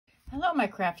Hello my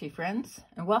crafty friends,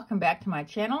 and welcome back to my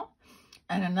channel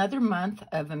and another month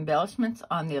of embellishments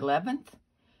on the 11th,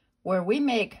 where we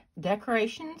make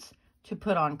decorations to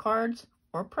put on cards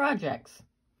or projects.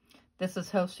 This is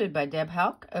hosted by Deb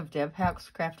Houck of Deb Houck's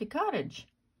Crafty Cottage,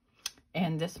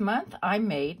 and this month I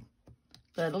made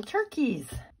little turkeys.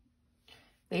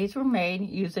 These were made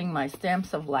using my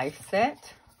Stamps of Life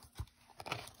set.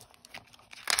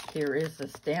 Here is the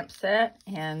stamp set,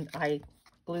 and I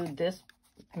glued this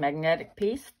magnetic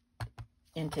piece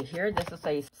into here. This is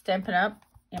a Stampin' Up!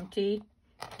 Empty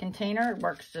container. It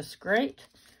works just great.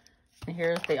 And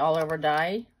here's the all-over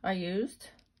die I used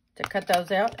to cut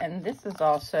those out. And this is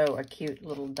also a cute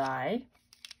little die.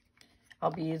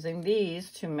 I'll be using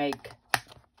these to make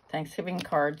Thanksgiving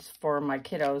cards for my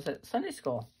kiddos at Sunday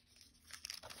school.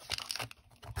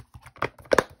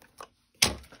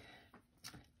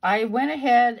 I went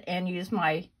ahead and used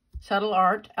my Subtle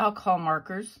Art alcohol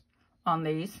markers on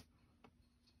these,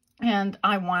 and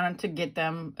I wanted to get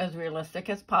them as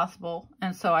realistic as possible,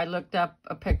 and so I looked up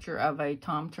a picture of a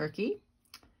tom turkey,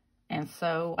 and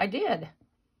so I did.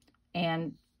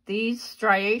 And these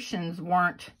striations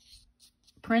weren't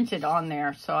printed on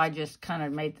there, so I just kind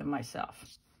of made them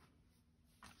myself.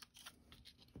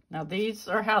 Now these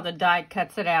are how the die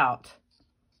cuts it out.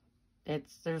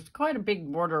 There's quite a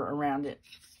big border around it.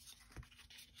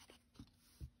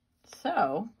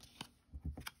 So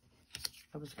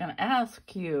I was going to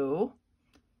ask you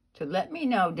to let me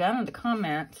know down in the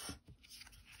comments,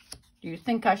 do you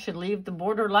think I should leave the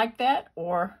border like that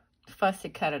or fussy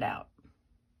cut it out?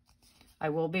 I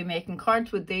will be making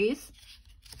cards with these,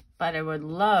 but I would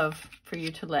love for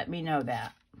you to let me know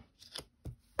that.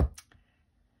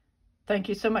 Thank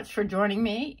you so much for joining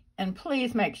me, and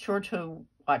please make sure to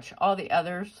watch all the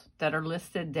others that are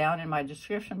listed down in my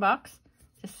description box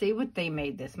to see what they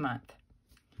made this month.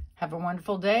 Have a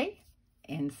wonderful day,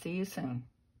 and see you soon.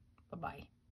 Bye-bye.